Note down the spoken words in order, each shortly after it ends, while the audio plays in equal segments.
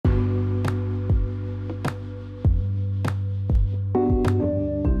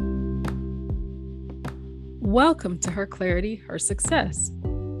Welcome to Her Clarity, Her Success,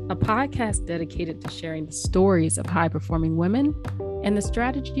 a podcast dedicated to sharing the stories of high-performing women and the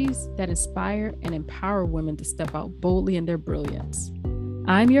strategies that inspire and empower women to step out boldly in their brilliance.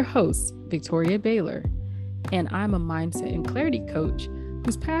 I'm your host, Victoria Baylor, and I'm a mindset and clarity coach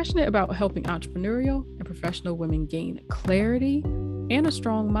who's passionate about helping entrepreneurial and professional women gain clarity and a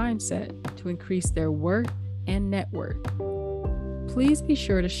strong mindset to increase their worth and net worth. Please be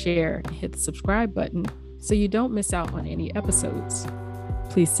sure to share and hit the subscribe button so you don't miss out on any episodes.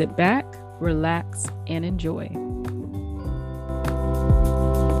 Please sit back, relax, and enjoy.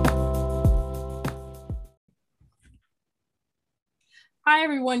 Hi,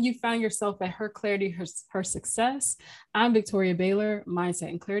 everyone. You found yourself at Her Clarity, Her Success. I'm Victoria Baylor, mindset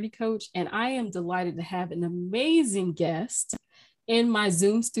and clarity coach, and I am delighted to have an amazing guest in my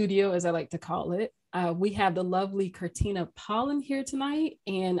Zoom studio, as I like to call it. We have the lovely Kurtina Pollen here tonight,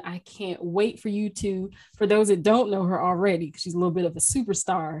 and I can't wait for you to, for those that don't know her already, because she's a little bit of a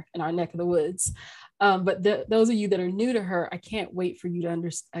superstar in our neck of the woods. But those of you that are new to her, I can't wait for you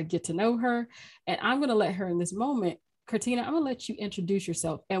to get to know her. And I'm going to let her in this moment. Kurtina, I'm going to let you introduce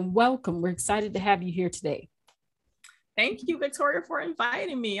yourself and welcome. We're excited to have you here today. Thank you, Victoria, for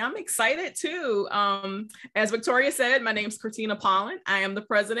inviting me. I'm excited too. As Victoria said, my name is Kurtina Pollen. I am the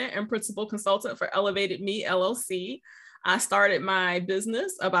president and principal consultant for Elevated Me, LLC. I started my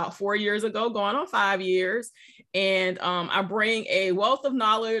business about 4 years ago, going on 5 years. And I bring a wealth of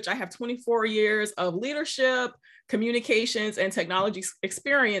knowledge. I have 24 years of leadership, communications, and technology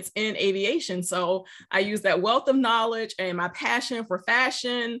experience in aviation. So I use that wealth of knowledge and my passion for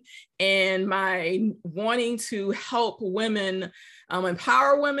fashion and my wanting to help women,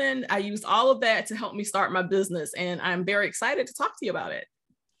 empower women. I used all of that to help me start my business. And I'm very excited to talk to you about it.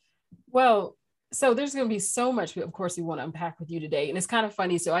 Well, so there's going to be so much, of course, we want to unpack with you today. And it's kind of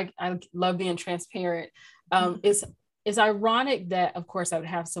funny. So I love being transparent. It's ironic that, of course, I would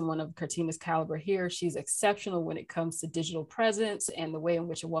have someone of Kurtina's caliber here. She's exceptional when it comes to digital presence and the way in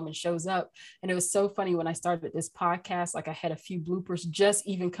which a woman shows up. And it was so funny when I started this podcast, like I had a few bloopers just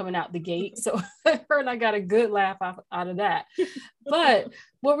even coming out the gate. So her and I got a good laugh out of that. But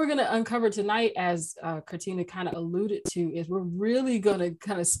what we're going to uncover tonight, as Kurtina kind of alluded to, is we're really going to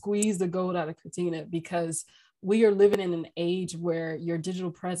kind of squeeze the gold out of Kurtina, because we are living in an age where your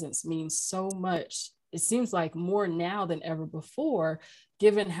digital presence means so much. It seems like more now than ever before,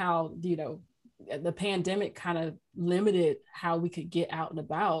 given how, the pandemic kind of limited how we could get out and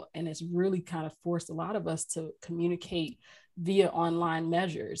about. And it's really kind of forced a lot of us to communicate via online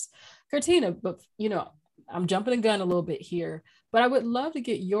measures. Kurtina, but, I'm jumping the gun a little bit here, but I would love to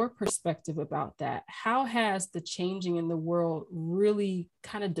get your perspective about that. How has the changing in the world really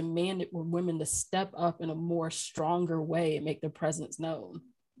kind of demanded for women to step up in a more stronger way and make their presence known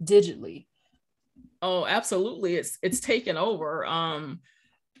digitally? Oh, absolutely. It's taken over.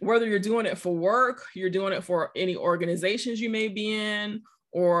 Whether you're doing it for work, you're doing it for any organizations you may be in,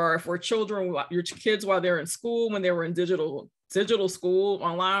 or for children, your kids while they're in school, when they were in digital school,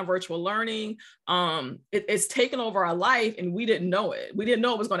 online virtual learning. It's taken over our life, and we didn't know it. We didn't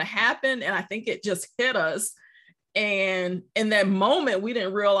know it was going to happen. And I think it just hit us. And in that moment, we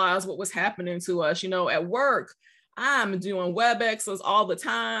didn't realize what was happening to us. At work, I'm doing WebExes all the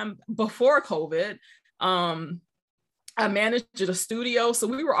time before COVID. I managed a studio. So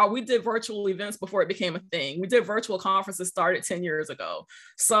we did virtual events before it became a thing. We did virtual conferences, started 10 years ago.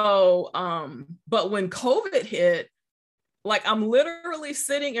 So, but when COVID hit, like I'm literally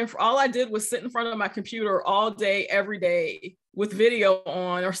sitting, and all I did was sit in front of my computer all day, every day with video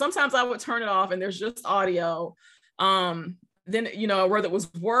on, or sometimes I would turn it off and there's just audio. Then, whether it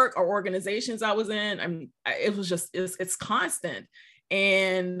was work or organizations I was in, it was just, it's constant.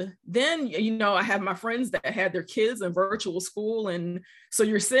 And then, I have my friends that had their kids in virtual school. And so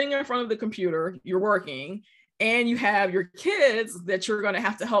you're sitting in front of the computer, you're working, and you have your kids that you're going to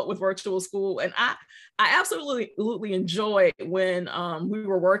have to help with virtual school. And I absolutely enjoyed when we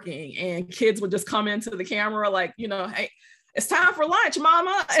were working and kids would just come into the camera like, hey, it's time for lunch,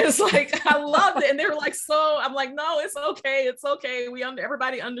 mama. It's like, I loved it. And they were like, I'm like, no, it's okay. It's okay.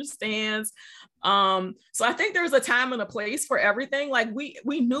 Everybody understands. So I think there's a time and a place for everything. Like we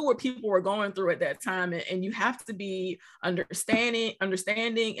knew what people were going through at that time, and you have to be understanding,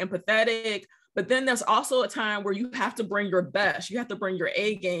 empathetic. But then there's also a time where you have to bring your best. You have to bring your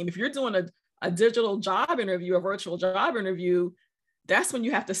A game. If you're doing a digital job interview, a virtual job interview, that's when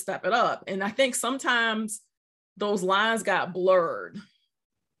you have to step it up. And I think sometimes those lines got blurred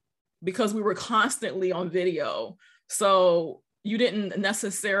because we were constantly on video. So we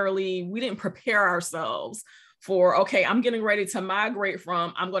didn't prepare ourselves for, okay, I'm getting ready to migrate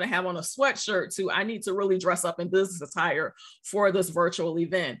from I'm going to have on a sweatshirt to I need to really dress up in business attire for this virtual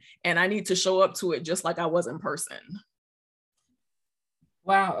event. And I need to show up to it just like I was in person.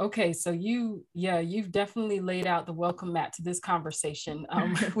 Wow. Okay. So you've definitely laid out the welcome mat to this conversation.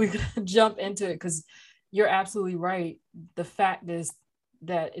 We're going to jump into it because you're absolutely right. The fact is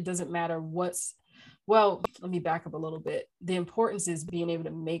that it doesn't matter well, let me back up a little bit. The importance is being able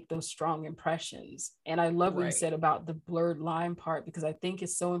to make those strong impressions. And I love what you said about the blurred line part, because I think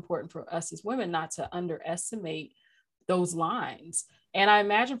it's so important for us as women not to underestimate those lines. And I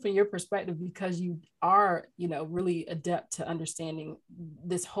imagine from your perspective, because you are, really adept to understanding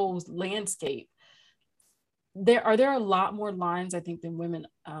this whole landscape, there are a lot more lines, I think, than women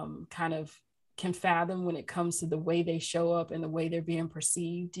kind of can fathom when it comes to the way they show up and the way they're being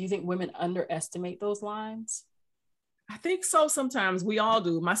perceived. Do you think women underestimate those lines? I think so. Sometimes we all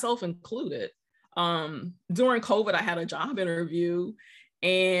do, myself included. During COVID, I had a job interview,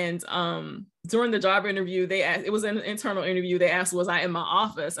 and during the job interview, they asked, it was an internal interview. They asked, was I in my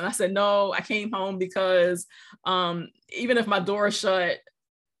office? And I said, no, I came home because even if my door is shut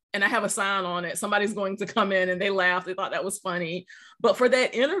and I have a sign on it, somebody's going to come in. And they laughed. They thought that was funny. But for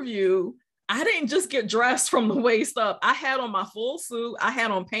that interview, I didn't just get dressed from the waist up. I had on my full suit, I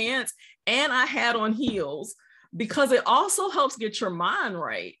had on pants, and I had on heels, because it also helps get your mind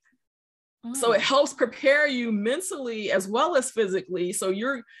right. So it helps prepare you mentally as well as physically. So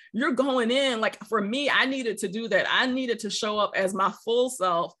you're going in, like for me, I needed to do that. I needed to show up as my full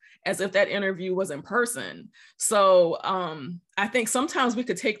self, as if that interview was in person. So I think sometimes we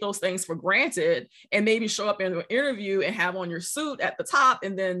could take those things for granted and maybe show up in an interview and have on your suit at the top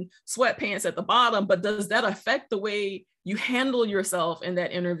and then sweatpants at the bottom. But does that affect the way you handle yourself in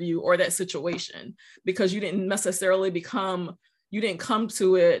that interview or that situation? Because you didn't come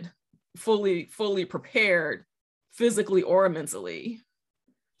to it fully prepared physically or mentally.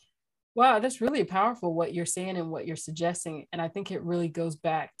 Wow, that's really powerful what you're saying and what you're suggesting. And I think it really goes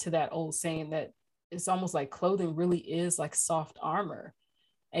back to that old saying that it's almost like clothing really is like soft armor.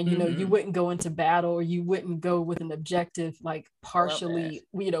 And, you wouldn't go into battle, or you wouldn't go with an objective, like partially,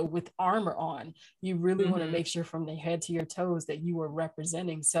 with armor on. You really want to make sure from the head to your toes that you are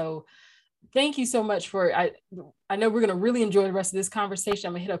representing. So thank you so much for, I know we're going to really enjoy the rest of this conversation.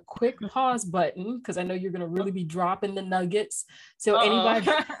 I'm gonna hit a quick pause button because I know you're going to really be dropping the nuggets. So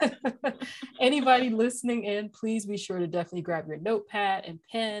anybody listening in, please be sure to definitely grab your notepad and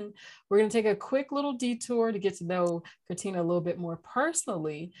pen. We're going to take a quick little detour to get to know Katina a little bit more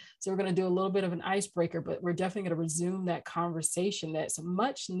personally. So we're going to do a little bit of an icebreaker, but we're definitely going to resume that conversation that's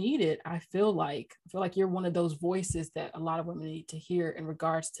much needed. I feel like you're one of those voices that a lot of women need to hear in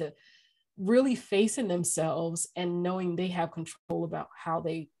regards to really facing themselves and knowing they have control about how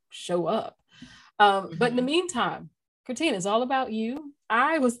they show up. But in the meantime, Katina, it's all about you.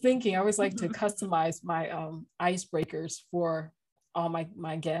 I was thinking, I always like to customize my icebreakers for all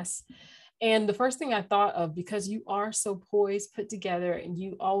my guests. And the first thing I thought of, because you are so poised, put together, and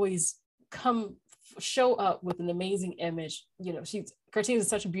you always show up with an amazing image. Katina is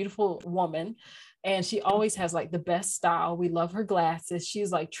such a beautiful woman, and she always has like the best style. We love her glasses.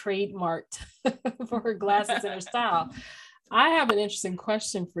 She's like trademarked for her glasses and her style. I have an interesting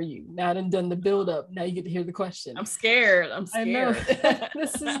question for you. Now I've done the build up. Now you get to hear the question. I'm scared. I know.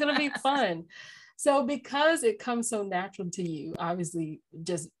 This is going to be fun. So because it comes so natural to you, obviously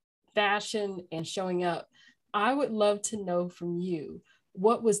just fashion and showing up, I would love to know from you,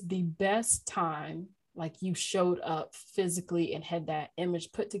 what was the best time like you showed up physically and had that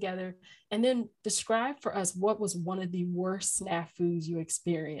image put together? And then describe for us, what was one of the worst snafus you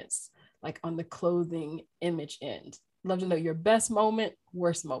experienced, like on the clothing image end? Love to know your best moment,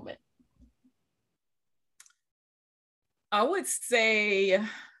 worst moment. I would say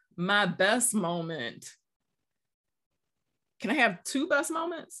my best moment. Can I have two best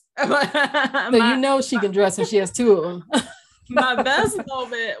moments? So she can dress and she has two of them. My best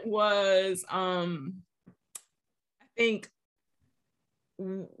moment was, I think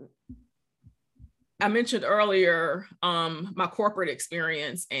I mentioned earlier, my corporate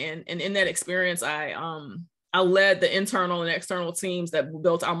experience, and in that experience, I led the internal and external teams that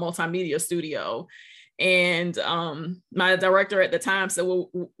built our multimedia studio. And my director at the time said, well,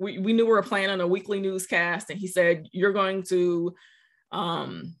 we knew we were planning a weekly newscast. And he said, you're going to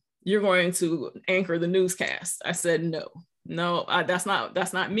anchor the newscast. I said, no, that's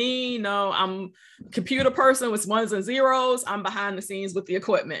not me. No, I'm a computer person with ones and zeros. I'm behind the scenes with the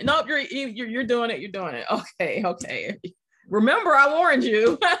equipment. Nope, you're doing it. You're doing it. Okay. Remember, I warned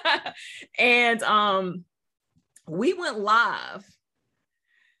you. And we went live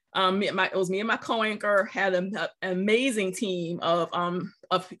It was me and my co-anchor had an amazing team of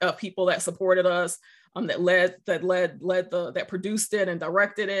people that supported us, that produced it and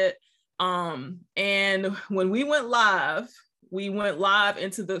directed it. And when we went live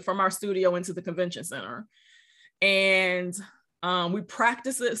from our studio into the convention center, and we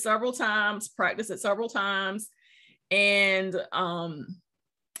practiced it several times, and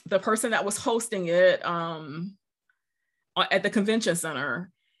the person that was hosting it at the convention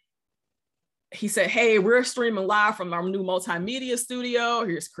center, he said, "Hey, we're streaming live from our new multimedia studio.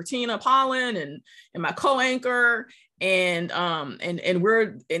 Here's Christina Pollen and my co-anchor, and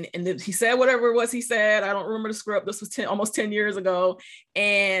he said whatever it was he said. I don't remember the script. This was almost 10 years ago,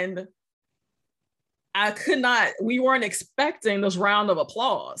 and we weren't expecting this round of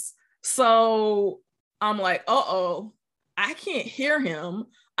applause. So I'm like, uh-oh, I can't hear him.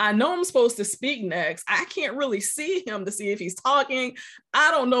 I know I'm supposed to speak next. I can't really see him to see if he's talking.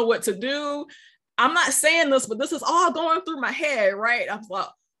 I don't know what to do. I'm not saying this, but this is all going through my head, right? I was like,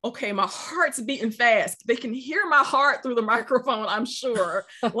 okay, my heart's beating fast. They can hear my heart through the microphone, I'm sure.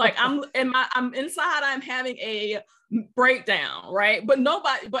 Like I'm inside, I'm having a breakdown, right? But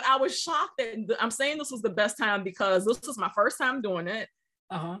I was shocked that I'm saying this was the best time because this was my first time doing it.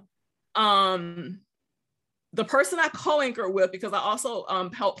 The person I co-anchored with, because I also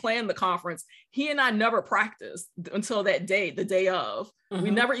helped plan the conference, he and I never practiced until that day, the day of. We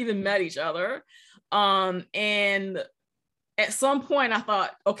never even met each other. And at some point I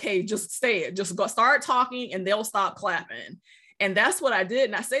thought, okay, just say it, just go start talking and they'll stop clapping. And that's what I did.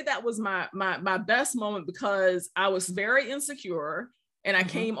 And I say that was my best moment because I was very insecure and I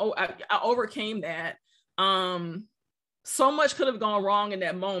overcame that. So much could have gone wrong in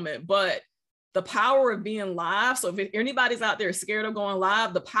that moment, but the power of being live. So if anybody's out there scared of going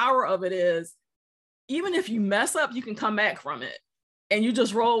live, the power of it is, even if you mess up, you can come back from it and you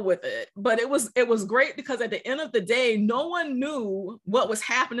just roll with it. But it was great because at the end of the day, no one knew what was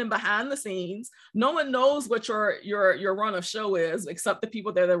happening behind the scenes. No one knows what your run of show is, except the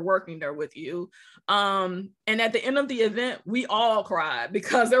people that are working there with you. And at the end of the event, we all cried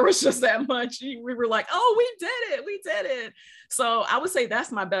because there was just that much. We were like, oh, we did it. So I would say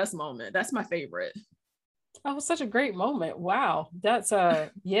that's my best moment. That's my favorite. Oh, such a great moment. Wow. That's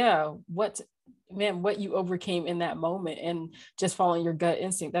what you overcame in that moment and just following your gut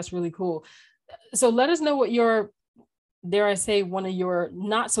instinct. That's really cool. So let us know what dare I say, one of your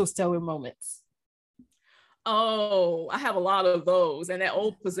not so stellar moments. Oh, I have a lot of those. And that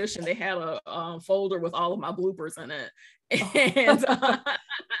old position, they had a folder with all of my bloopers in it. And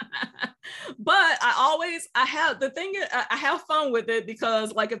but I have fun with it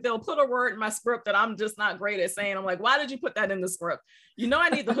because, like, if they'll put a word in my script that I'm just not great at saying, I'm like, why did you put that in the script? I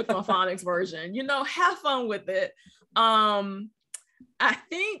need the Hooked on Phonics version. Have fun with it. I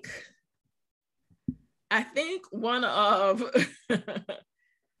think one of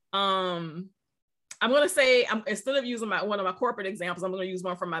I'm going to say, instead of using one of my corporate examples, I'm going to use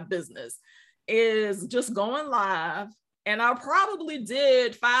one from my business, is just going live. And I probably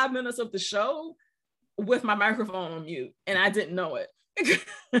did 5 minutes of the show with my microphone on mute, and I didn't know it.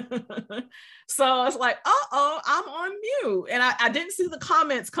 So it's like, I'm on mute. And I didn't see the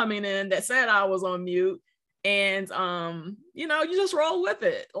comments coming in that said I was on mute. And, you just roll with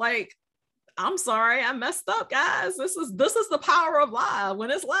it. Like, I'm sorry, I messed up, guys. This is the power of live.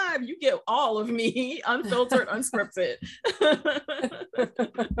 When it's live, you get all of me, unfiltered, unscripted.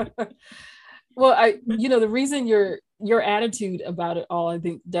 Well, the reason your attitude about it all, I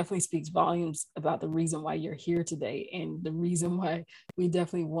think, definitely speaks volumes about the reason why you're here today, and the reason why we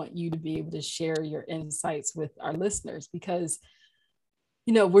definitely want you to be able to share your insights with our listeners, because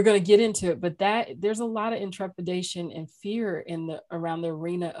we're going to get into it, but there's a lot of intrepidation and fear around the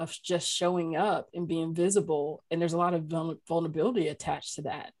arena of just showing up and being visible. And there's a lot of vulnerability attached to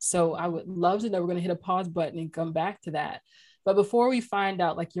that. So I would love to know, we're going to hit a pause button and come back to that. But before we find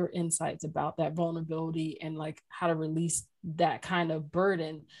out like your insights about that vulnerability and like how to release that kind of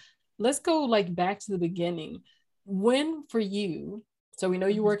burden, let's go like back to the beginning. When for you, so we know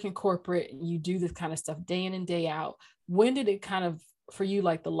you work in corporate and you do this kind of stuff day in and day out. When did it kind of, for you,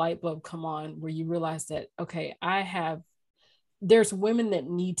 like the light bulb come on where you realize that, okay, there's women that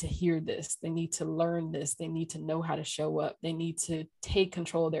need to hear this. They need to learn this. They need to know how to show up. They need to take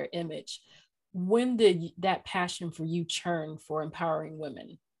control of their image. When did that passion for you churn for empowering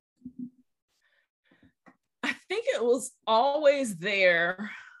women? I think it was always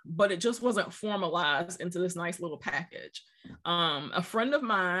there, but it just wasn't formalized into this nice little package. A friend of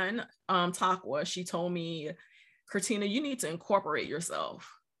mine, Takwa, she told me, Christina, you need to incorporate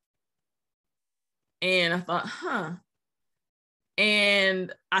yourself. And I thought,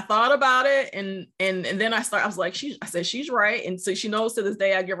 And I thought about it, and then I was like, I said, she's right. And so she knows to this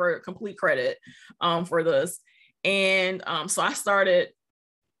day, I give her complete credit for this. And so I said,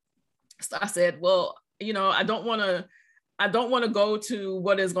 well, I don't want to go to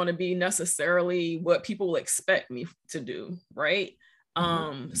what is going to be necessarily what people expect me to do, right?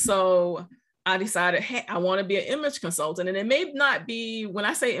 So I decided, hey, I want to be an image consultant. And it may not be, when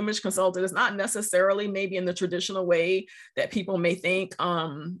I say image consultant, it's not necessarily maybe in the traditional way that people may think.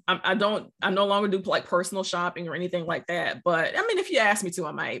 I no longer do like personal shopping or anything like that. But I mean, if you ask me to,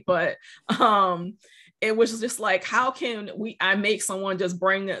 I might. But it was just like, how can I make someone just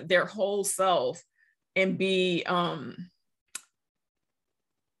bring their whole self and be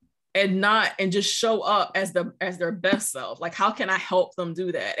and just show up as their best self? Like, how can I help them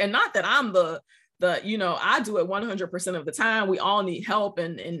do that? And not that I'm the I do it 100% of the time. We all need help,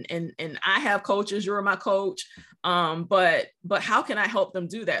 and I have coaches. You're my coach, but how can I help them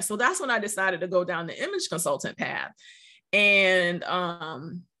do that? So that's when I decided to go down the image consultant path. And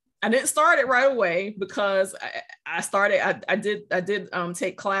I didn't start it right away, because I did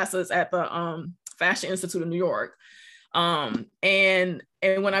take classes at the Fashion Institute of New York. And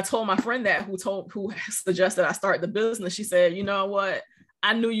when I told my friend that, who suggested I start the business, she said, you know what?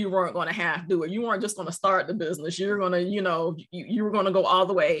 I knew you weren't going to have to do it. You weren't just going to start the business. You're going to, you were going to go all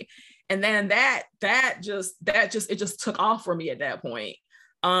the way. And then that just took off for me at that point.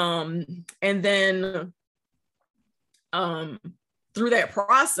 And then through that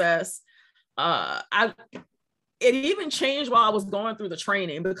process, it even changed while I was going through the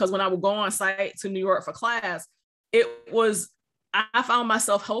training, because when I would go on site to New York for class, I found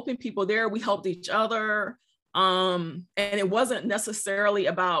myself helping people there. We helped each other. And it wasn't necessarily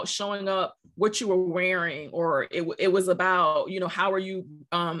about showing up what you were wearing, or it was about, how are you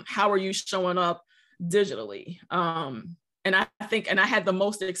showing up digitally? And I think, and I had the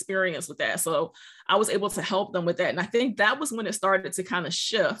most experience with that. So I was able to help them with that. And I think that was when it started to kind of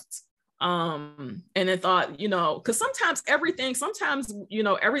shift. And I thought, because sometimes everything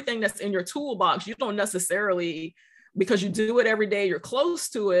that's in your toolbox, you don't necessarily, because you do it every day, you're close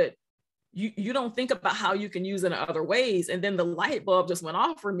to it, you don't think about how you can use it in other ways. And then the light bulb just went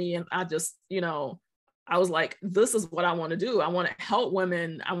off for me. And I just, I was like, this is what I want to do. I want to help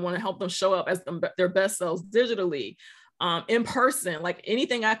women. I want to help them show up as their best selves digitally, in person, like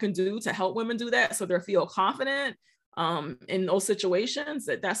anything I can do to help women do that, so they feel confident in those situations.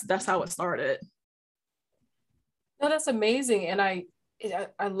 That's how it started. No, that's amazing. And I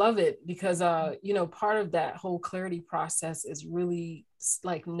love it, because part of that whole clarity process is really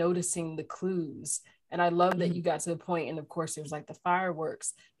like noticing the clues. And I love that you got to the point, and of course there's like the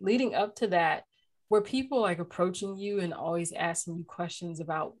fireworks leading up to that. Were people like approaching you and always asking you questions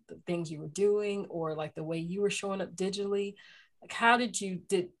about the things you were doing, or like the way you were showing up digitally? Like, how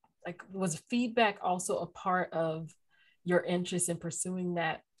was feedback also a part of your interest in pursuing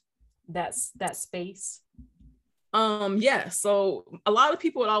that space? Yeah. So a lot of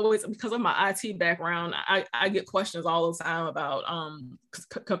people would always, because of my IT background, I get questions all the time about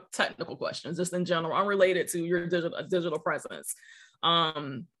technical questions, just in general, unrelated to your digital presence.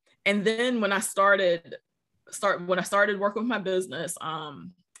 And then when I started working with my business,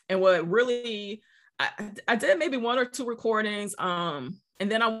 and what really, I did maybe 1 or 2 recordings, and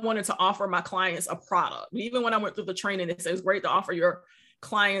then I wanted to offer my clients a product. Even when I went through the training, they said it's great to offer your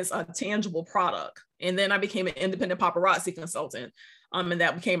clients a tangible product. And then I became an independent paparazzi consultant, and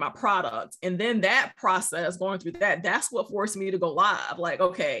that became my product. And then that process, going through that's what forced me to go live. Like,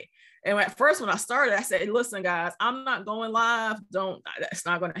 okay. And at first, when I started, I said, listen, guys, I'm not going live. It's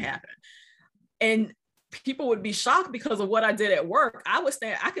not going to happen. And people would be shocked because of what I did at work. I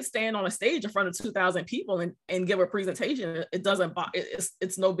could stand on a stage in front of 2,000 people and give a presentation.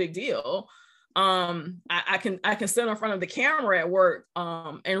 It's no big deal. I can sit in front of the camera at work,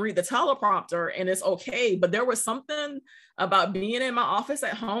 and read the teleprompter, and it's okay. But there was something about being in my office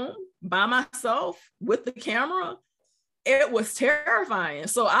at home by myself with the camera. It was terrifying.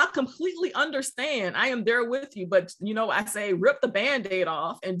 So I completely understand. I am there with you, but I say, rip the Band-Aid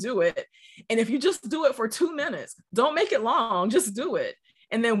off and do it. And if you just do it for 2 minutes, don't make it long, just do it.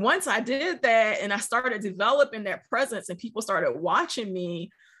 And then once I did that and I started developing that presence and people started watching me,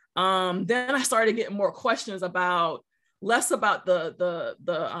 then I started getting more questions less about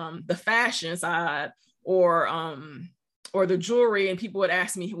the fashion side or the jewelry. And people would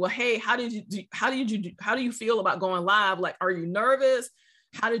ask me, well, hey, how do you feel about going live? Like, are you nervous?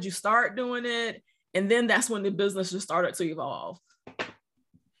 How did you start doing it? And then that's when the business just started to evolve.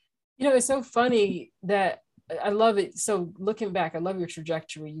 It's so funny that I love it. So looking back, I love your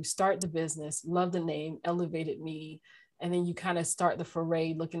trajectory. You start the business, love the name, Elevated Me. and then you kind of start the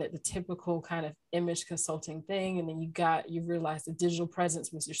foray looking at the typical kind of image consulting thing, and then you realize the digital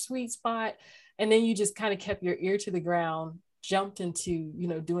presence was your sweet spot, and then you just kind of kept your ear to the ground, jumped into, you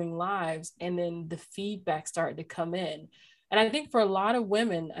know, doing lives, and then the feedback started to come in. And I think for a lot of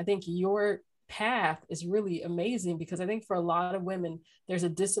women, I think your path is really amazing, because I think for a lot of women, there's a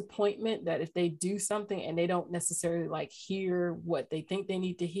disappointment that if they do something and they don't necessarily like hear what they think they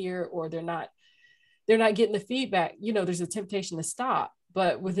need to hear, or they're not getting the feedback, you know, there's a temptation to stop.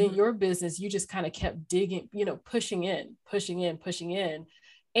 But within your business, you just kind of kept digging, you know, pushing in.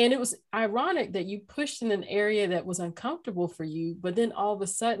 And it was ironic that you pushed in an area that was uncomfortable for you, but then all of a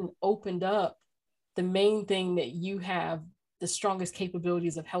sudden opened up the main thing that you have the strongest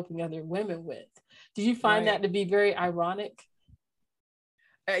capabilities of helping other women with. Did you find that to be very ironic?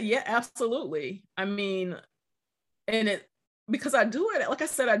 Yeah, absolutely. I mean, and it, because I do it, like I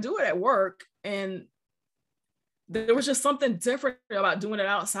said, I do it at work, and there was just something different about doing it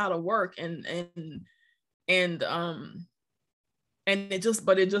outside of work, and it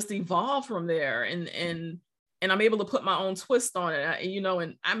just evolved from there, and I'm able to put my own twist on it, you know.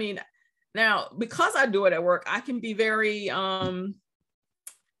 And I mean, now because I do it at work, I can be very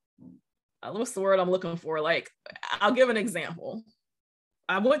what's the word I'm looking for? Like, I'll give an example.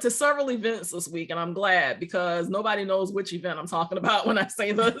 I went to several events this week, and I'm glad, because nobody knows which event I'm talking about when I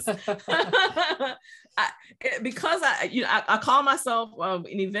say this. I call myself an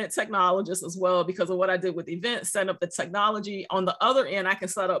event technologist as well, because of what I did with events, setting up the technology. On the other end, I can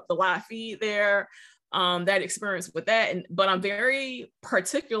set up the live feed there, that experience with that. But I'm very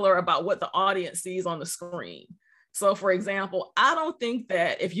particular about what the audience sees on the screen. So for example, I don't think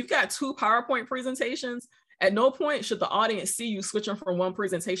that if you've got 2 PowerPoint presentations, at no point should the audience see you switching from one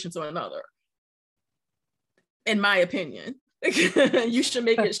presentation to another, in my opinion. You should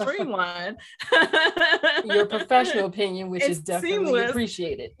make it streamlined. Your professional opinion, which it's is definitely seamless.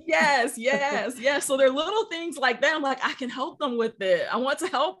 Appreciated. Yes. So there are little things like that. I'm like, I can help them with it. I want to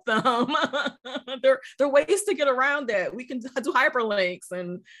help them. There are ways to get around that. We can do hyperlinks,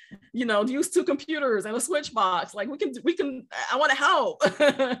 and, you know, use 2 computers and a switch box. Like we can, I want to help.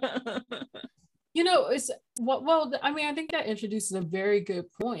 You know, well, I mean, I think that introduces a very good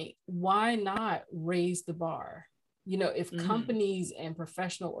point. Why not raise the bar? You know, if companies and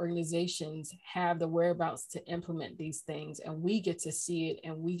professional organizations have the whereabouts to implement these things, and we get to see it,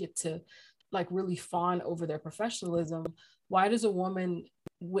 and we get to like really fawn over their professionalism, why does a woman,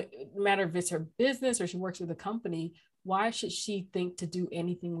 no matter if it's her business or she works with a company, why should she think to do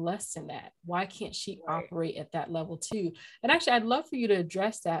anything less than that? Why can't she operate at that level too? And actually, I'd love for you to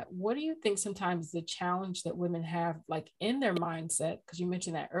address that. What do you think sometimes the challenge that women have, like in their mindset, because you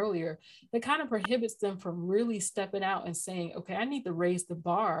mentioned that earlier, that kind of prohibits them from really stepping out and saying, okay, I need to raise the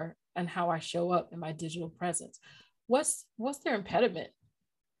bar on how I show up in my digital presence? What's their impediment?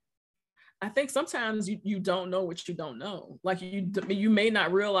 I think sometimes you don't know what you don't know. Like you may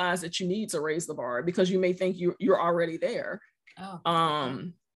not realize that you need to raise the bar, because you may think you're already there.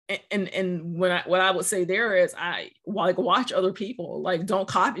 And what I would say there is, I like watch other people. Like, don't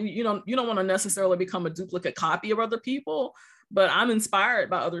copy. You don't want to necessarily become a duplicate copy of other people, but I'm inspired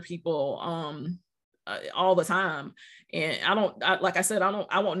by other people all the time. And like I said,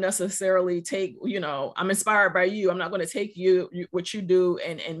 I won't necessarily take, you know, I'm inspired by you. I'm not going to take what you do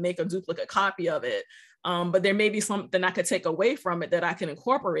and make a duplicate copy of it. But there may be something I could take away from it that I can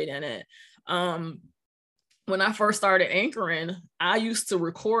incorporate in it. When I first started anchoring, I used to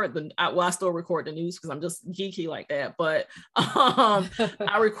record I still record the news because I'm just geeky like that. But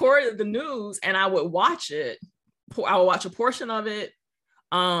I recorded the news and I would watch it. I would watch a portion of it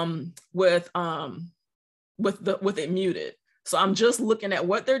with it muted. So I'm just looking at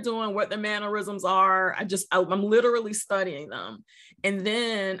what they're doing, what their mannerisms are. I'm literally studying them. And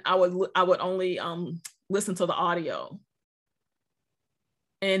then I would only listen to the audio.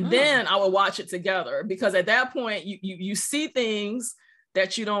 And then I would watch it together, because at that point you see things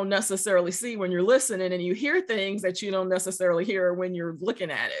that you don't necessarily see when you're listening, and you hear things that you don't necessarily hear when you're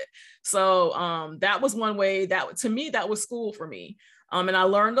looking at it. So that was one way that, to me, that was school for me. And I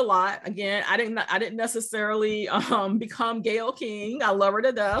learned a lot. Again, I didn't necessarily become Gayle King. I love her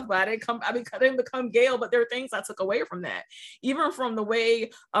to death, but I didn't become Gayle. But there are things I took away from that, even from the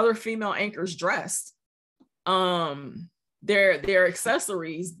way other female anchors dressed, their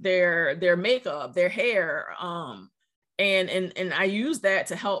accessories, their makeup, their hair, and I use that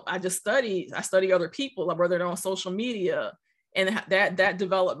to help. I study other people, whether they're on social media, and that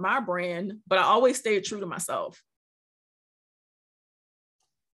developed my brand. But I always stayed true to myself.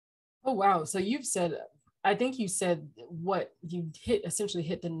 Oh, wow. So you've said I think you said what you essentially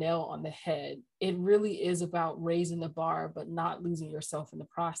hit the nail on the head. It really is about raising the bar, but not losing yourself in the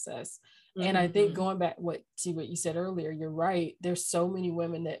process. And I think Mm-hmm. going back to what you said earlier, you're right. There's so many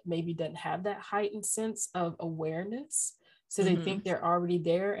women that maybe doesn't have that heightened sense of awareness. So they Mm-hmm. think they're already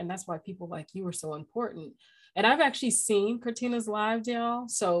there. And that's why people like you are so important. And I've actually seen Cortina's live, y'all.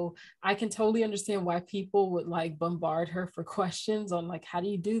 So I can totally understand why people would like bombard her for questions on like, how do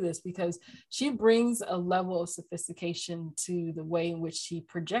you do this? Because she brings a level of sophistication to the way in which she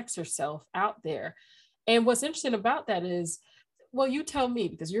projects herself out there. And what's interesting about that is, well, you tell me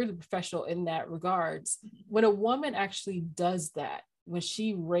because you're the professional in that regards. When a woman actually does that, when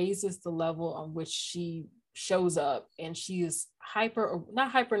she raises the level on which she shows up and she is hyper or not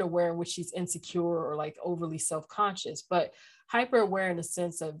hyper and aware in which she's insecure or like overly self-conscious, but hyper aware in the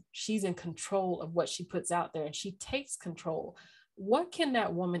sense of she's in control of what she puts out there and she takes control. What can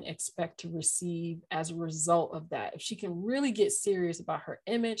that woman expect to receive as a result of that? If she can really get serious about her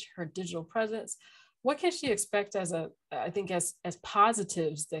image, her digital presence, what can she expect as I think as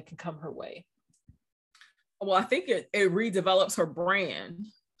positives that can come her way? Well, I think it redevelops her brand.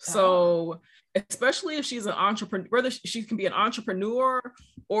 Ah, So especially if she's an entrepreneur, whether she can be an entrepreneur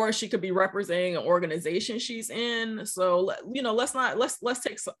or she could be representing an organization she's in. So, you know, let's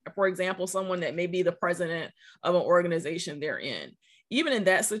take, for example, someone that may be the president of an organization they're in. Even in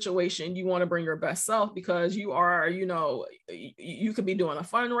that situation, you want to bring your best self because you are, you know, you could be doing a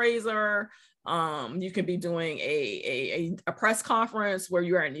fundraiser. You could be doing a press conference where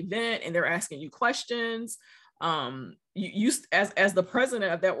you're at an event and they're asking you questions. You as the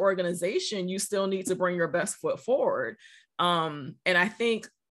president of that organization, you still need to bring your best foot forward. And I think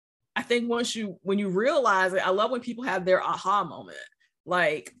when you realize it, I love when people have their aha moment,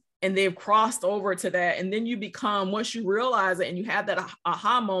 like, and they've crossed over to that, and then you become, once you realize it and you have that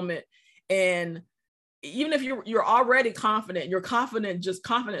aha moment, and even if you're already confident, your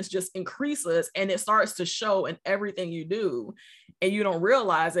confidence just increases and it starts to show in everything you do, and you don't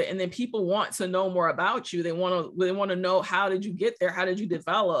realize it. And then people want to know more about you. They want to know, how did you get there? How did you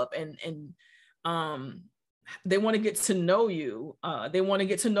develop? And they want to get to know you. They want to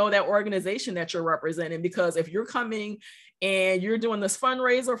get to know that organization that you're representing, because if you're coming and you're doing this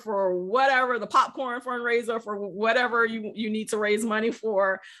fundraiser for whatever, the popcorn fundraiser for whatever you need to raise money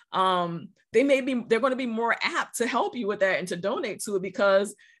for, they're going to be more apt to help you with that and to donate to it,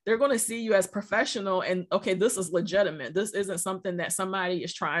 because they're going to see you as professional and, okay, this is legitimate. This isn't something that somebody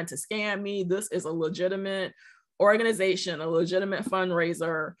is trying to scam me. This is a legitimate organization, a legitimate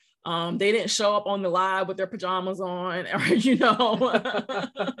fundraiser. They didn't show up on the live with their pajamas on, or, you know.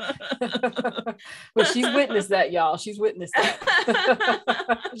 but she's witnessed that, y'all. She's witnessed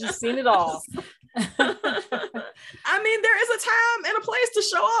that. She's seen it all. I mean, there is a time and a place to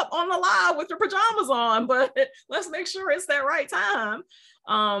show up on the live with your pajamas on, but let's make sure it's that right time.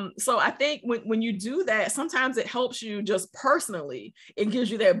 So I think when you do that, sometimes it helps you just personally. It gives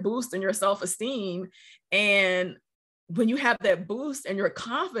you that boost in your self-esteem. And when you have that boost and you're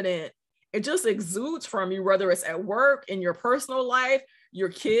confident, it just exudes from you, whether it's at work, in your personal life, your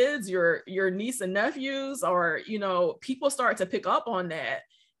kids, your niece and nephews, or, you know, people start to pick up on that.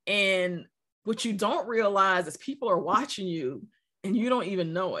 And what you don't realize is people are watching you and you don't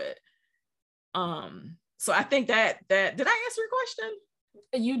even know it. So I think that did I answer your question?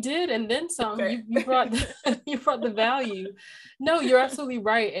 You did, and then some. Okay. You brought you brought the value. No, you're absolutely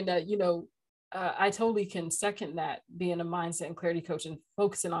right, and I totally can second that. Being a mindset and clarity coach and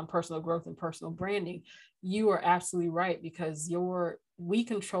focusing on personal growth and personal branding, you are absolutely right, because we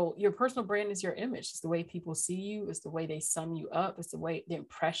control your personal brand is your image. It's the way people see you. It's the way they sum you up. It's the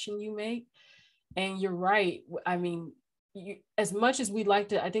impression you make. And you're right. I mean, as much as we like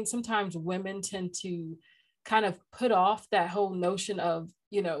to, I think sometimes women tend to kind of put off that whole notion of,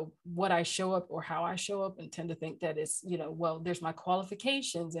 what I show up or how I show up, and tend to think that it's, well, there's my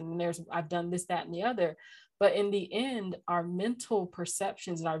qualifications and I've done this, that, and the other. But in the end, our mental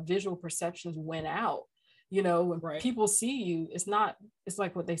perceptions and our visual perceptions went out. When Right. people see you, it's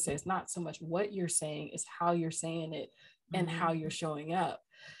like what they say, it's not so much what you're saying, it's how you're saying it and how you're showing up.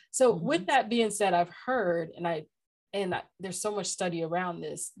 So with that being said, I've heard, and there's so much study around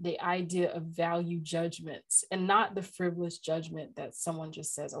this, the idea of value judgments, and not the frivolous judgment that someone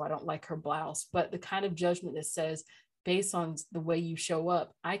just says, oh, I don't like her blouse, but the kind of judgment that says, based on the way you show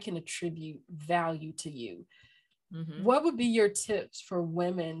up, I can attribute value to you. What would be your tips for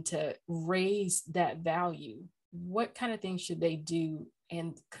women to raise that value? What kind of things should they do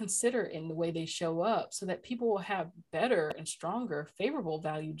and consider in the way they show up so that people will have better and stronger, favorable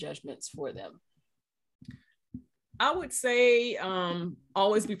value judgments for them? I would say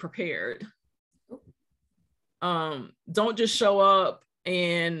always be prepared. Don't just show up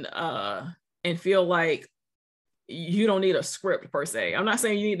and feel like you don't need a script per se. I'm not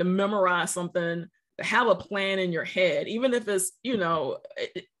saying you need to memorize something, but have a plan in your head, even if it's, even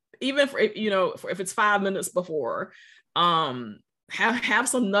if it's 5 minutes before, have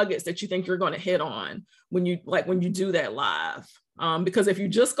some nuggets that you think you're going to hit on when you do that live. Because if you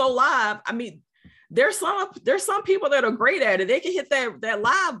just go live, I mean, there's some people that are great at it. They can hit that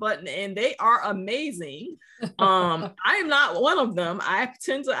live button and they are amazing. I am not one of them. I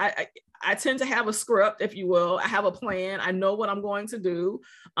tend to have a script, if you will. I have a plan. I know what I'm going to do.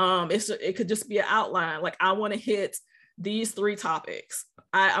 It could just be an outline. Like, I want to hit these 3 topics.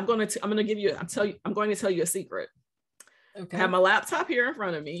 I'm going to tell you a secret. Okay. I have my laptop here in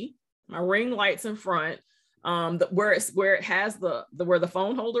front of me, my ring lights in front, where it has where the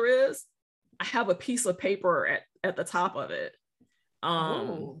phone holder is. I have a piece of paper at the top of it.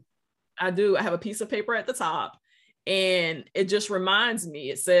 I do. I have a piece of paper at the top, and it just reminds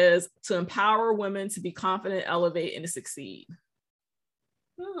me. It says, to empower women to be confident, elevate, and to succeed.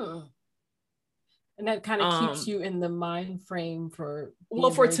 And that kind of keeps you in the mind frame for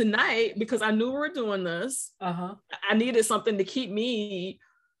tonight, because I knew we were doing this. I needed something to keep me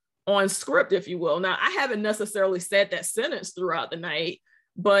on script, if you will. Now, I haven't necessarily said that sentence throughout the night,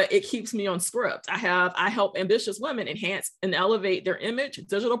 but it keeps me on script. I help ambitious women enhance and elevate their image,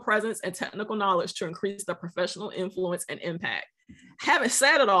 digital presence, and technical knowledge to increase their professional influence and impact. I haven't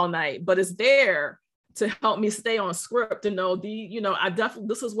said it all night, but it's there to help me stay on script and know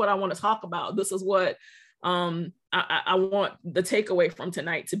this is what I want to talk about. This is what I want the takeaway from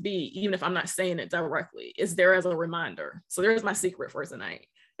tonight to be, even if I'm not saying it directly. It's there as a reminder. So there's my secret for tonight.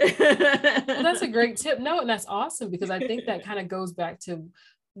 Well, that's a great tip. No, and that's awesome, because I think that kind of goes back to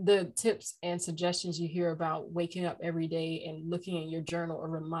the tips and suggestions you hear about waking up every day and looking at your journal or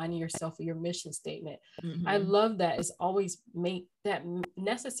reminding yourself of your mission statement. Mm-hmm. I love that. It's always that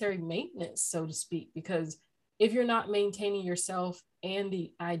necessary maintenance, so to speak, because if you're not maintaining yourself and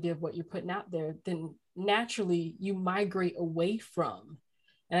the idea of what you're putting out there, then naturally you migrate away from.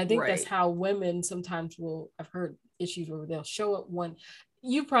 And I think that's how women sometimes I've heard issues where they'll show up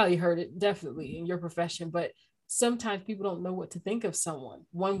you probably heard it definitely in your profession, but sometimes people don't know what to think of someone.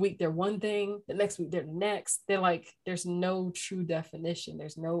 One week they're one thing, the next week they're the next. They're like, there's no true definition.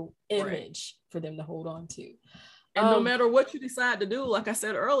 There's no image for them to hold on to. And no matter what you decide to do, like I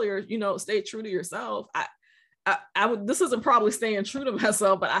said earlier, stay true to yourself. This isn't probably staying true to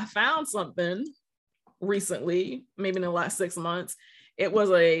myself, but I found something recently, maybe in the last 6 months. It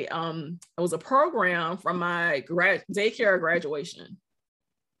was a program from my daycare graduation.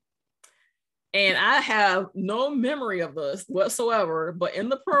 And I have no memory of this whatsoever, but in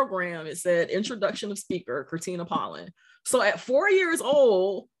the program, it said introduction of speaker, Christina Pollen. So at 4 years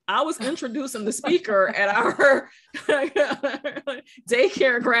old, I was introducing the speaker at our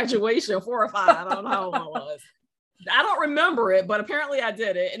daycare graduation, 4 or 5. I don't know how old I was. I don't remember it, but apparently I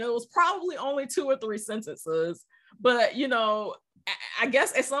did it. And it was probably only 2 or 3 sentences. But, I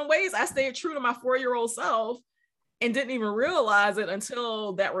guess in some ways I stayed true to my 4-year-old self and didn't even realize it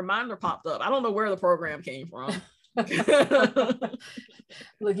until that reminder popped up. I don't know where the program came from.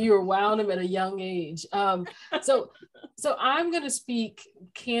 Look, you were wowing them at a young age. So I'm going to speak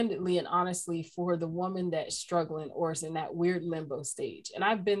candidly and honestly for the woman that's struggling or is in that weird limbo stage. And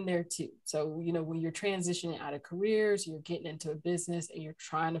I've been there too. So, when you're transitioning out of careers, you're getting into a business and you're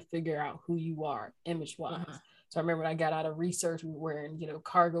trying to figure out who you are image-wise. So I remember when I got out of research, we were wearing,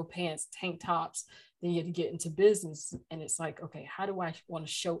 cargo pants, tank tops. Then you have to get into business. And it's like, okay, how do I want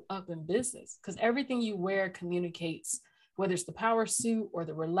to show up in business? Because everything you wear communicates, whether it's the power suit or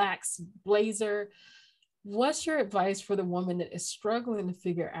the relaxed blazer. What's your advice for the woman that is struggling to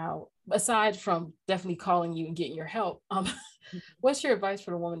figure out, aside from definitely calling you and getting your help? What's your advice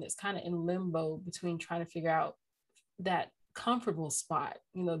for the woman that's kind of in limbo between trying to figure out that comfortable spot,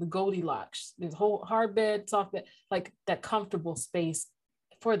 the Goldilocks, there's whole hard bed, soft bed, like that comfortable space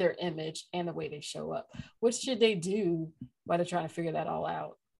for their image and the way they show up? What should they do while they're trying to figure that all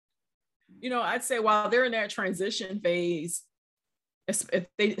out? I'd say while they're in that transition phase,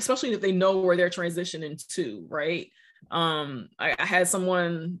 especially if they know where they're transitioning to, right? I had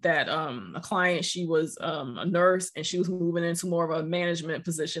someone that a client, she was a nurse and she was moving into more of a management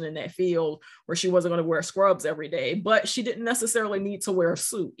position in that field where she wasn't going to wear scrubs every day, but she didn't necessarily need to wear a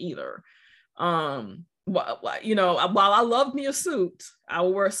suit either. While I love me a suit, I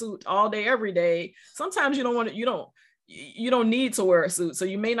will wear a suit all day, every day. Sometimes you don't need to wear a suit. So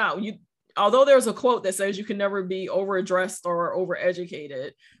you may not, although there's a quote that says you can never be overdressed or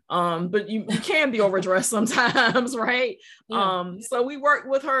overeducated, but you can be overdressed sometimes, right? Yeah. So we worked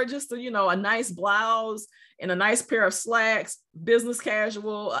with her just to, a nice blouse and a nice pair of slacks, business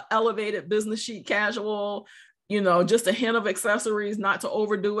casual, elevated business chic casual, just a hint of accessories, not to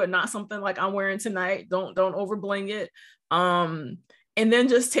overdo it, not something like I'm wearing tonight. Don't over bling it. And then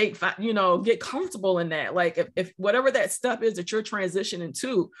just get comfortable in that. Like if whatever that step is that you're transitioning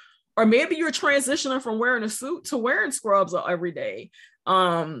to, or maybe you're transitioning from wearing a suit to wearing scrubs every day.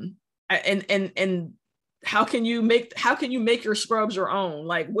 And how can you make your scrubs your own?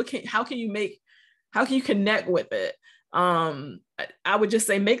 Like how can you connect with it? I would just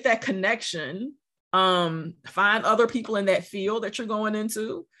say, make that connection, find other people in that field that you're going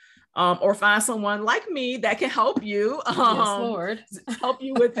into, or find someone like me that can help you, yes, Lord. help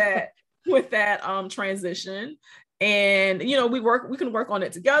you with that transition. And, we can work on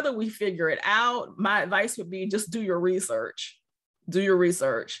it together. We figure it out. My advice would be just do your research.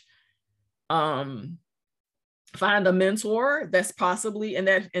 Find a mentor that's possibly in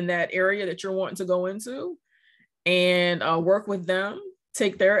that area that you're wanting to go into, and work with them,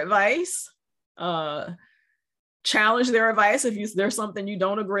 take their advice, challenge their advice. If there's something you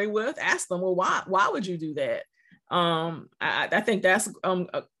don't agree with, ask them, well, why would you do that? I think that's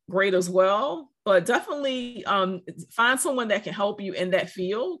great as well. But definitely find someone that can help you in that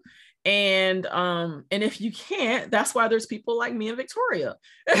field. And if you can't, that's why there's people like me and Victoria.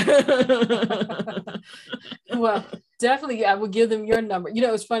 Well, definitely, I would give them your number.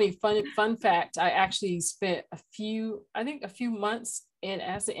 It's funny, fun fact. I actually spent a few months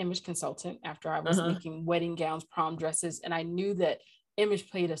as an image consultant after I was making wedding gowns, prom dresses, and I knew that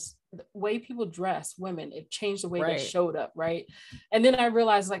image played the way people dress women, it changed the way they showed up, right? And then I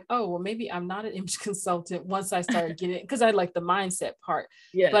realized, like, oh, well, maybe I'm not an image consultant once I started getting it, because I like the mindset part.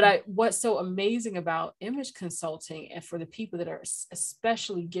 Yeah. But what's so amazing about image consulting, and for the people that are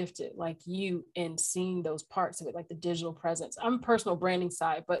especially gifted like you in seeing those parts of it, like the digital presence, I'm personal branding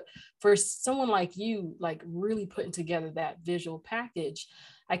side, but for someone like you, like really putting together that visual package,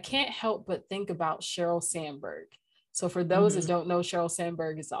 I can't help but think about Sheryl Sandberg. So for those that don't know, Sheryl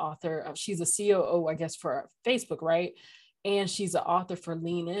Sandberg is the author of, she's a COO, I guess, for Facebook, right? And she's the author for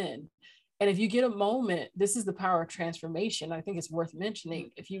Lean In. And if you get a moment, this is the power of transformation. I think it's worth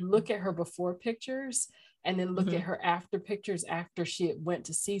mentioning. If you look at her before pictures and then look at her after pictures, after she went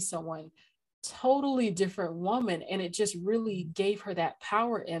to see someone, totally different woman. And it just really gave her that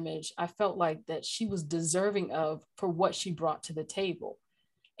power image I felt like that she was deserving of for what she brought to the table.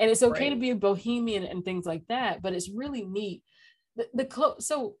 And it's okay to be a bohemian and things like that, but it's really neat.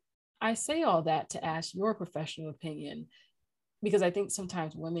 So I say all that to ask your professional opinion, because I think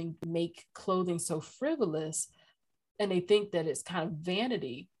sometimes women make clothing so frivolous and they think that it's kind of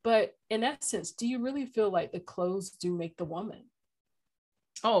vanity. But in essence, do you really feel like the clothes do make the woman?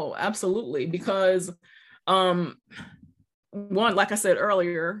 Oh, absolutely. Because one, like I said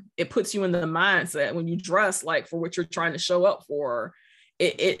earlier, it puts you in the mindset when you dress like for what you're trying to show up for.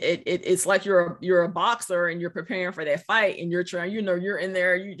 It's like you're a boxer and you're preparing for that fight, and you're trying, you're in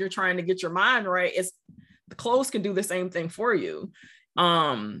there, you're trying to get your mind right. The clothes can do the same thing for you.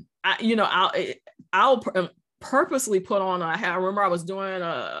 I'll purposely put on. I remember I was doing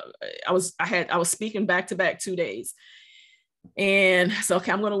I was speaking back to back 2 days, and so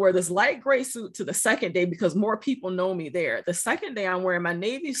okay, I'm going to wear this light gray suit to the second day because more people know me there. The second day I'm wearing my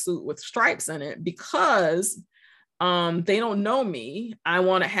navy suit with stripes in it because they don't know me. I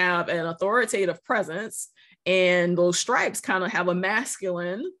want to have an authoritative presence, and those stripes kind of have a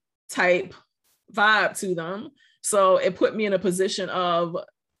masculine type vibe to them. So it put me in a position of,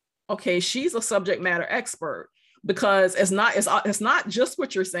 okay, she's a subject matter expert, because it's not just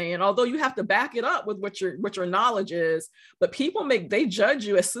what you're saying, although you have to back it up with what your knowledge is. But people they judge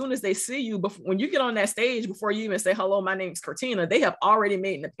you as soon as they see you. When you get on that stage, before you even say, hello, my name's Cortina, they have already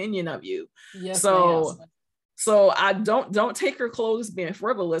made an opinion of you. Yes, so I don't take your clothes being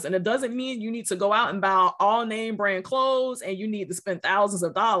frivolous. And it doesn't mean you need to go out and buy all name brand clothes and you need to spend thousands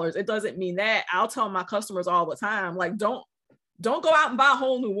of dollars. It doesn't mean that. I'll tell my customers all the time, like, don't go out and buy a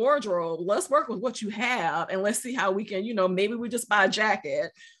whole new wardrobe. Let's work with what you have, and let's see how we can, maybe we just buy a jacket,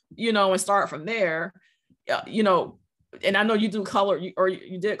 and start from there. And I know you do color, or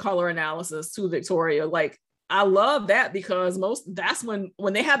you did color analysis too, Victoria. Like, I love that, because that's when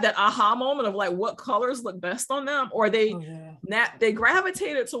they have that aha moment of like, what colors look best on them, or they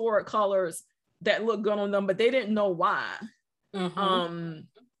gravitated toward colors that look good on them, but they didn't know why.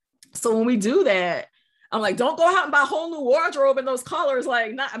 So when we do that, I'm like, don't go out and buy a whole new wardrobe in those colors.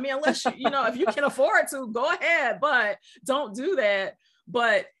 Like, unless if you can afford to, go ahead, but don't do that.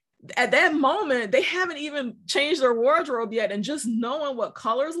 But at that moment, they haven't even changed their wardrobe yet. And just knowing what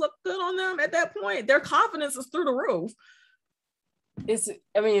colors look good on them at that point, their confidence is through the roof. It's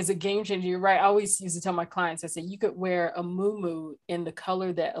a game changer. You're right. I always used to tell my clients, I said, you could wear a muumuu in the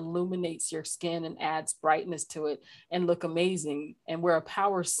color that illuminates your skin and adds brightness to it and look amazing, and wear a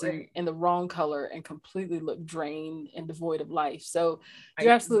power suit in the wrong color and completely look drained and devoid of life. So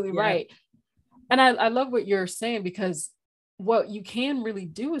you're absolutely right. And I love what you're saying, because what you can really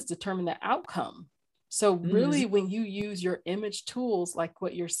do is determine the outcome. So really, when you use your image tools, like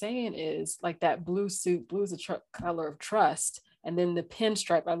what you're saying is like that blue suit, blue is a color of trust. And then the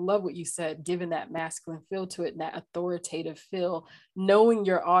pinstripe, I love what you said, giving that masculine feel to it and that authoritative feel, knowing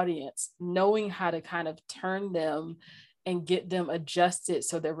your audience, knowing how to kind of turn them and get them adjusted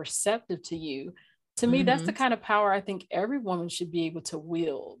so they're receptive to you. To me, that's the kind of power I think every woman should be able to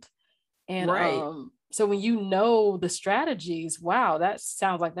wield. And so when you know the strategies, wow, that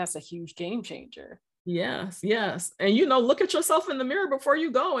sounds like that's a huge game changer. Yes. And, you know, look at yourself in the mirror before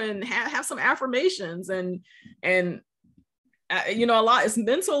you go and have some affirmations and you know, a lot is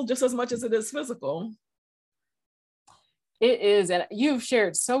mental just as much as it is physical. It is. And you've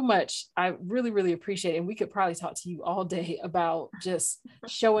shared so much. I really, really appreciate it. And we could probably talk to you all day about just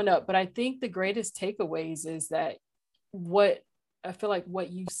showing up. But I think the greatest takeaways is that what I feel like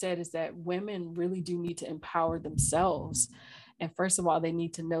what you said is that women really do need to empower themselves. And first of all, they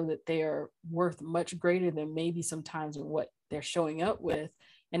need to know that they are worth much greater than maybe sometimes what they're showing up with.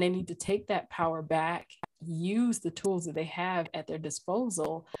 And they need to take that power back, use the tools that they have at their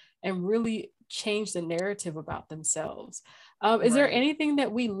disposal, and really change the narrative about themselves. Is there anything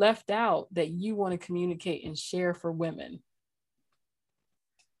that we left out that you want to communicate and share for women?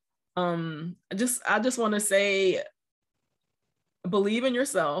 I just want to say, believe in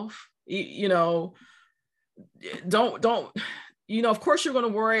yourself. You know, don't, you know, of course you're going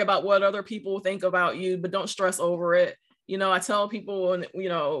to worry about what other people think about you, but don't stress over it. You know, I tell people, you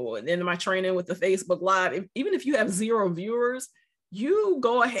know, in my training with the Facebook Live, even if you have 0 viewers, you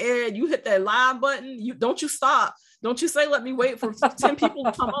go ahead, you hit that live button. Don't you stop. Don't you say, let me wait for 10 people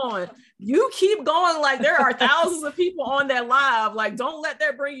to come on. You keep going. Like, there are thousands of people on that live. Like, don't let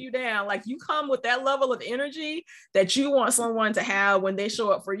that bring you down. Like, you come with that level of energy that you want someone to have when they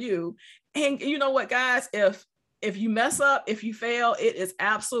show up for you. And you know what, guys, if you mess up, if you fail, it is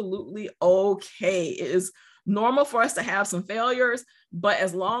absolutely okay. It is normal for us to have some failures, but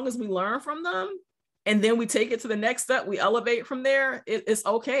as long as we learn from them and then we take it to the next step, we elevate from there, it's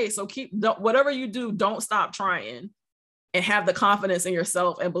okay. So whatever you do, don't stop trying, and have the confidence in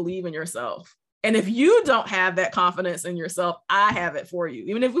yourself and believe in yourself. And if you don't have that confidence in yourself, I have it for you.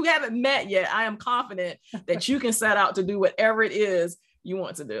 Even if we haven't met yet, I am confident that you can set out to do whatever it is you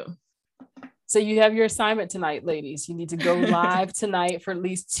want to do. So you have your assignment tonight, ladies. You need to go live tonight for at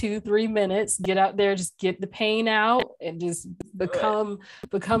least 2-3 minutes. Get out there, just get the pain out, and just become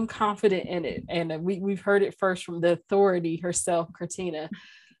confident in it. And we've heard it first from the authority herself, Cartina.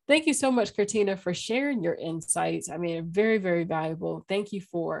 Thank you so much, Cartina, for sharing your insights. I mean, very, very valuable. Thank you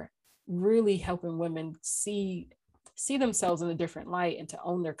for really helping women see themselves in a different light and to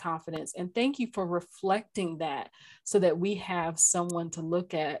own their confidence. And thank you for reflecting that so that we have someone to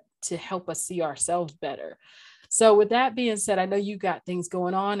look at to help us see ourselves better. So with that being said, I know you got things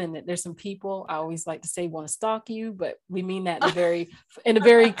going on, and that there's some people, I always like to say, want to stalk you, but we mean that in a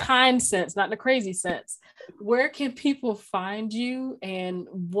very kind sense, not in a crazy sense. Where can people find you, and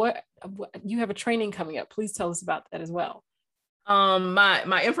what you have a training coming up? Please tell us about that as well.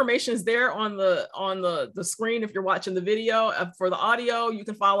 My information is there on the screen if you're watching the video. For the audio, you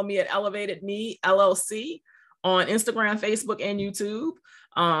can follow me at Elevated Me LLC on Instagram, Facebook, and YouTube.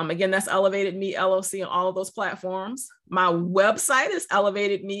 Again, that's Elevated Me LLC on all of those platforms. My website is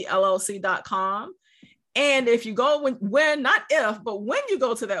elevatedmellc.com. And if you go when you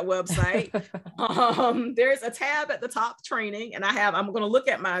go to that website, there's a tab at the top, training, and I'm going to look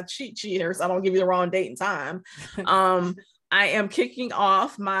at my cheat sheet here so I don't give you the wrong date and time. I am kicking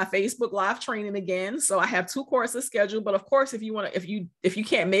off my Facebook Live training again. So I have 2 courses scheduled, but of course, if you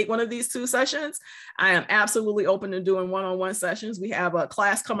can't make one of these 2 sessions, I am absolutely open to doing one-on-one sessions. We have a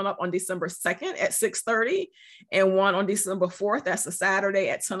class coming up on December 2nd at 6:30 and one on December 4th. That's a Saturday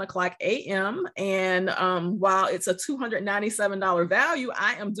at 10:00 a.m. And while it's a $297 value,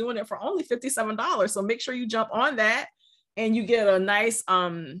 I am doing it for only $57. So make sure you jump on that and you get a nice,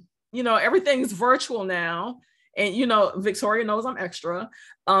 everything's virtual now. And, Victoria knows I'm extra.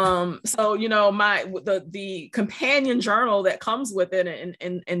 So, the companion journal that comes with it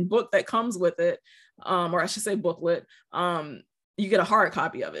and book that comes with it, or I should say booklet, you get a hard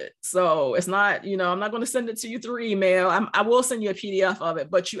copy of it. So it's not, I'm not going to send it to you through email. I will send you a PDF of it,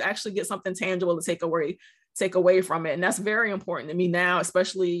 but you actually get something tangible to take away from it. And that's very important to me now,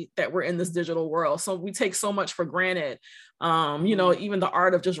 especially that we're in this digital world. So we take so much for granted. Even the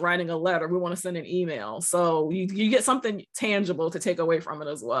art of just writing a letter, we want to send an email. So you get something tangible to take away from it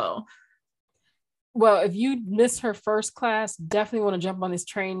as well. Well, if you missed her first class, definitely want to jump on this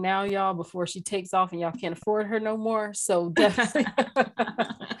train now, y'all, before she takes off and y'all can't afford her no more. So definitely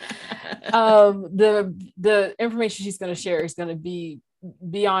the information she's going to share is going to be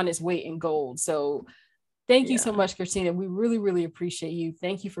beyond its weight in gold. So thank you so much, Christina. We really, really appreciate you.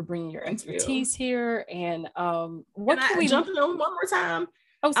 Thank you for bringing your expertise here. And what can we jump in one more time?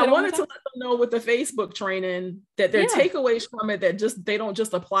 I wanted to let them know with the Facebook training that their takeaways from it, that they don't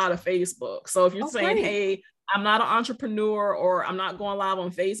just apply to Facebook. So if you're saying, hey, I'm not an entrepreneur or I'm not going live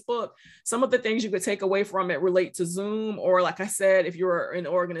on Facebook, some of the things you could take away from it relate to Zoom, or like I said, if you're in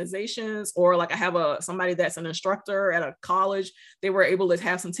organizations, or like I have somebody that's an instructor at a college, they were able to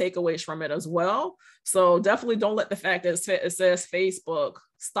have some takeaways from it as well. So definitely don't let the fact that it says Facebook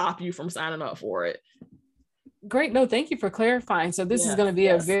stop you from signing up for it. Great. No, thank you for clarifying. So this is going to be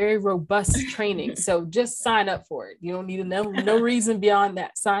a very robust training. So just sign up for it. You don't need no reason beyond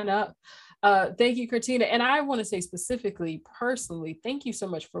that. Sign up. Thank you, Christina. And I want to say specifically, personally, thank you so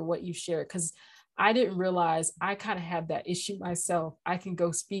much for what you shared, because I didn't realize I kind of have that issue myself. I can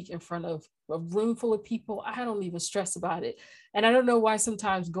go speak in front of a room full of people. I don't even stress about it. And I don't know why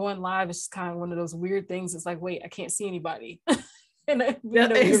sometimes going live is kind of one of those weird things. It's like, wait, I can't see anybody. And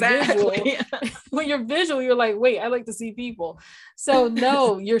exactly. When you're visual, you're like, wait, I like to see people. So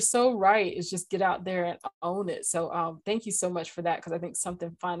no, you're so right. It's just get out there and own it. So thank you so much for that, because I think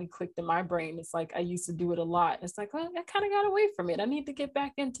something finally clicked in my brain. It's like I used to do it a lot. It's like, well, I kind of got away from it. I need to get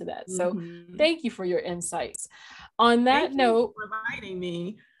back into that. So thank you for your insights. On that note, for inviting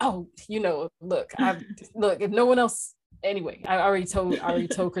me. Oh, look, if no one else. Anyway, I already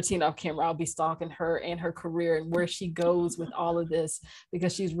told Christina off camera, I'll be stalking her and her career and where she goes with all of this,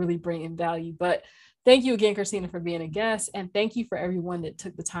 because she's really bringing value. But thank you again, Christina, for being a guest. And thank you for everyone that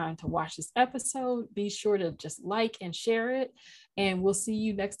took the time to watch this episode. Be sure to just like and share it. And we'll see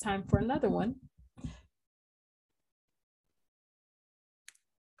you next time for another one.